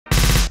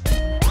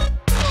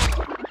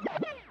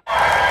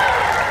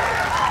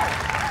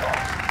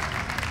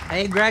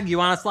Hey, Greg, you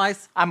want a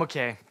slice? I'm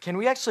okay. Can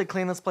we actually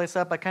clean this place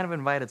up? I kind of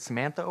invited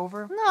Samantha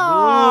over.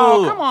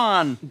 No, come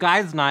on.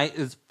 Guys' night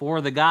is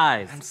for the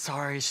guys. I'm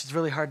sorry, she's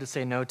really hard to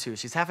say no to.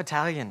 She's half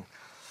Italian.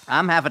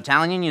 I'm half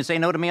Italian. You say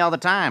no to me all the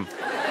time.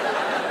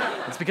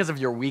 It's because of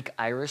your weak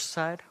Irish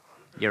side.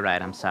 You're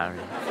right, I'm sorry.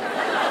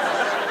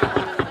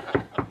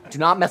 Do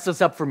not mess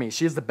this up for me.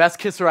 She is the best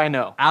kisser I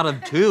know. Out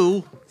of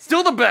 2.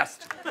 Still the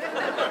best. Greg,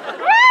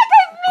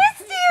 I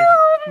missed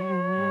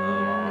you!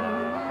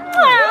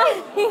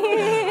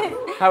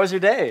 How was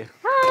your day?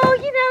 Oh,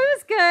 it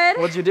was good.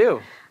 What'd you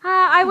do?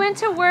 I went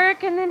to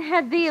work and then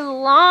had the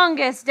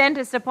longest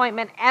dentist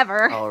appointment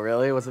ever. Oh,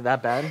 really? Was it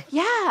that bad?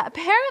 Yeah,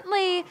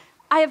 apparently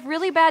I have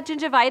really bad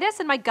gingivitis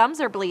and my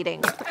gums are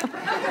bleeding.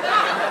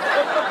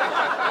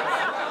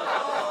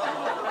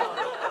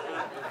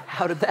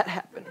 How did that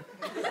happen?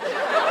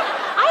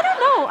 I don't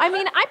know. I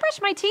mean, I brush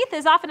my teeth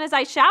as often as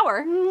I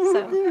shower,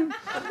 so.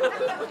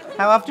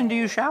 How often do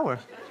you shower?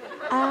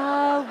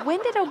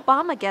 When did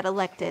Obama get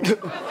elected?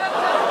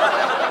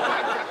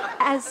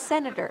 As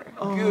senator.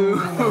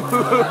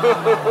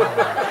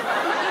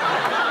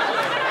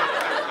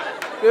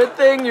 Good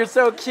thing you're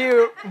so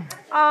cute.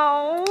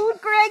 Oh,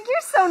 Greg,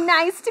 you're so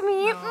nice to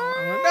me.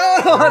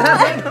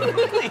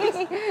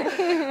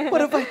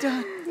 What have I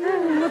done?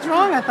 What's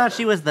wrong? I thought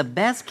she was the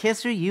best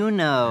kisser you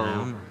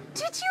know.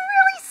 Did you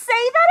really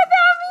say that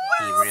about me?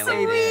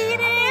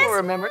 I don't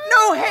remember.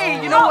 No,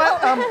 hey, you know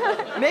what?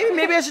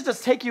 Maybe I should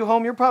just take you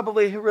home. You're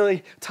probably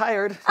really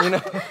tired, Greg,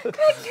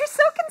 you're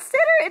so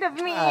considerate of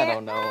me. I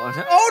don't know.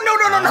 Oh, no.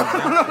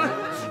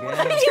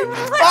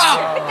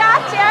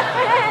 Gotcha.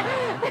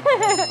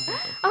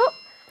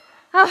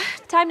 Oh,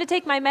 time to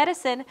take my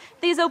medicine.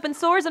 These open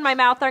sores in my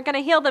mouth aren't going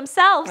to heal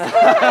themselves.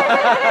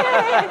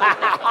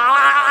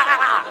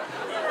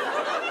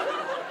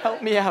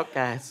 Help me out,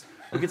 guys.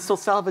 We could still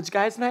salvage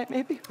guys' night,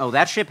 maybe? Oh,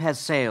 that ship has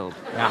sailed.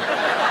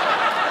 Yeah.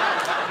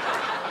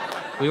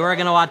 We were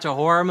gonna watch a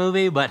horror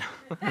movie, but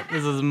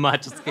this is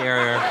much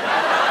scarier.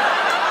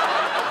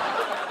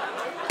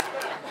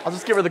 I'll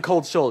just give her the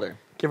cold shoulder.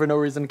 Give her no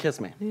reason to kiss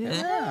me.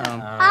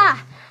 Yeah.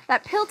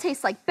 That pill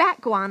tastes like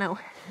bat guano.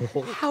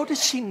 How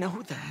does she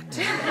know that?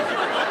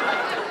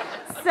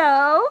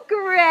 So,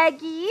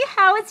 Greggy,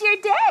 how was your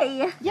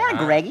day? Yeah,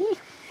 Greggy.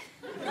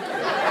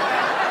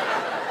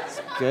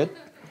 It's good.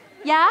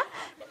 Yeah?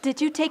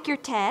 Did you take your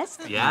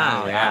test?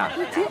 Yeah.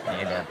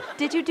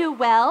 Did you do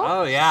well?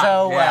 Oh, yeah.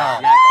 So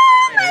well. Yeah.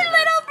 My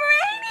little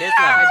brainy! Kiss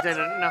them. I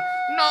didn't.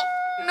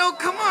 No,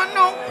 come on,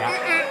 no.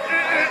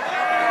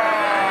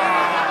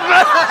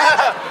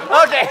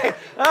 Okay.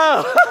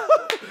 Oh,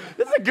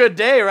 this is a good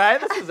day, right?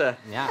 This is a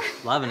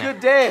Loving it. good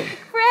day.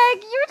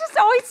 Greg, you're just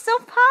always so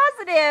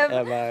positive.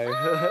 Am I?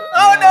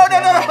 Oh, no.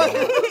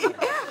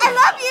 I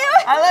love you.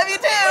 I love you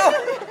too.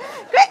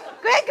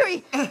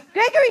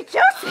 Gregory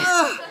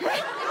Joseph.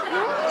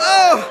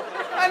 Oh,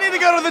 I need to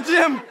go to the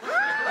gym.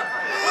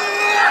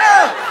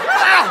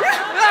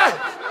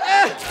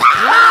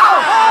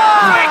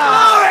 Sweet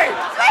glory!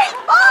 Sweet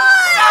boy!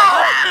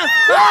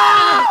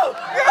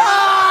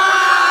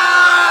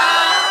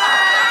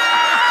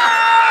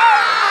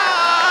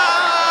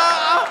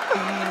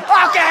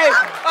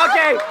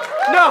 Okay.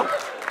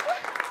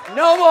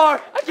 No more.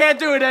 I can't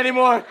do it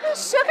anymore.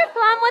 Sugar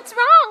Plum, what's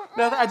wrong?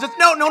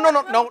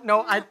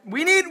 No.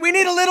 We need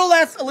a little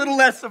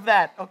less of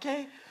that,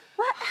 okay?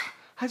 What?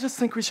 I just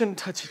think we shouldn't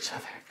touch each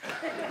other.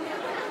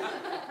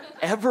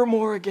 Ever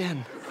more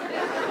again.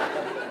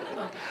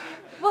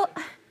 Well,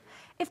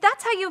 if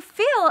that's how you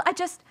feel, I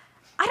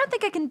don't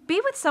think I can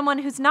be with someone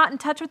who's not in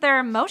touch with their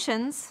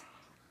emotions.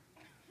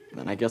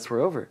 Then I guess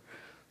we're over.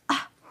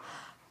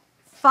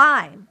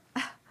 Fine.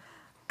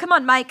 Come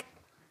on, Mike.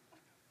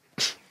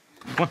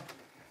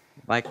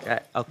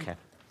 Okay.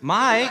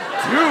 Mike?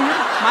 Dude!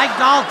 Mike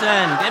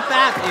Dalton, get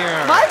back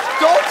here. Mike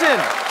Dalton!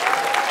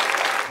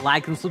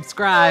 Like and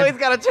subscribe. Oh, he's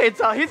got a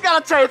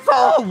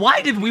chainsaw.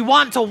 Why did we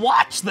want to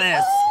watch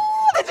this?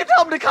 Oh, did you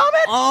tell him to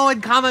comment? Oh,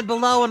 and comment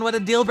below on what a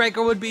deal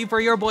breaker would be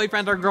for your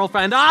boyfriend or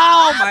girlfriend.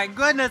 Oh, my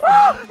goodness.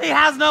 He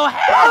has no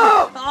head.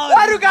 Oh,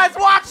 why do guys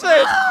watch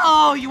this?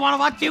 Oh, you want to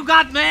watch You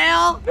Got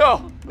Mail?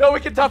 No, we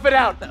can tough it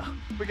out.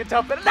 We can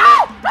tough it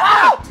out.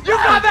 No! You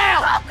got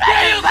mail!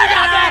 You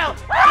got mail!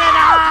 Put it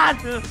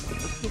on!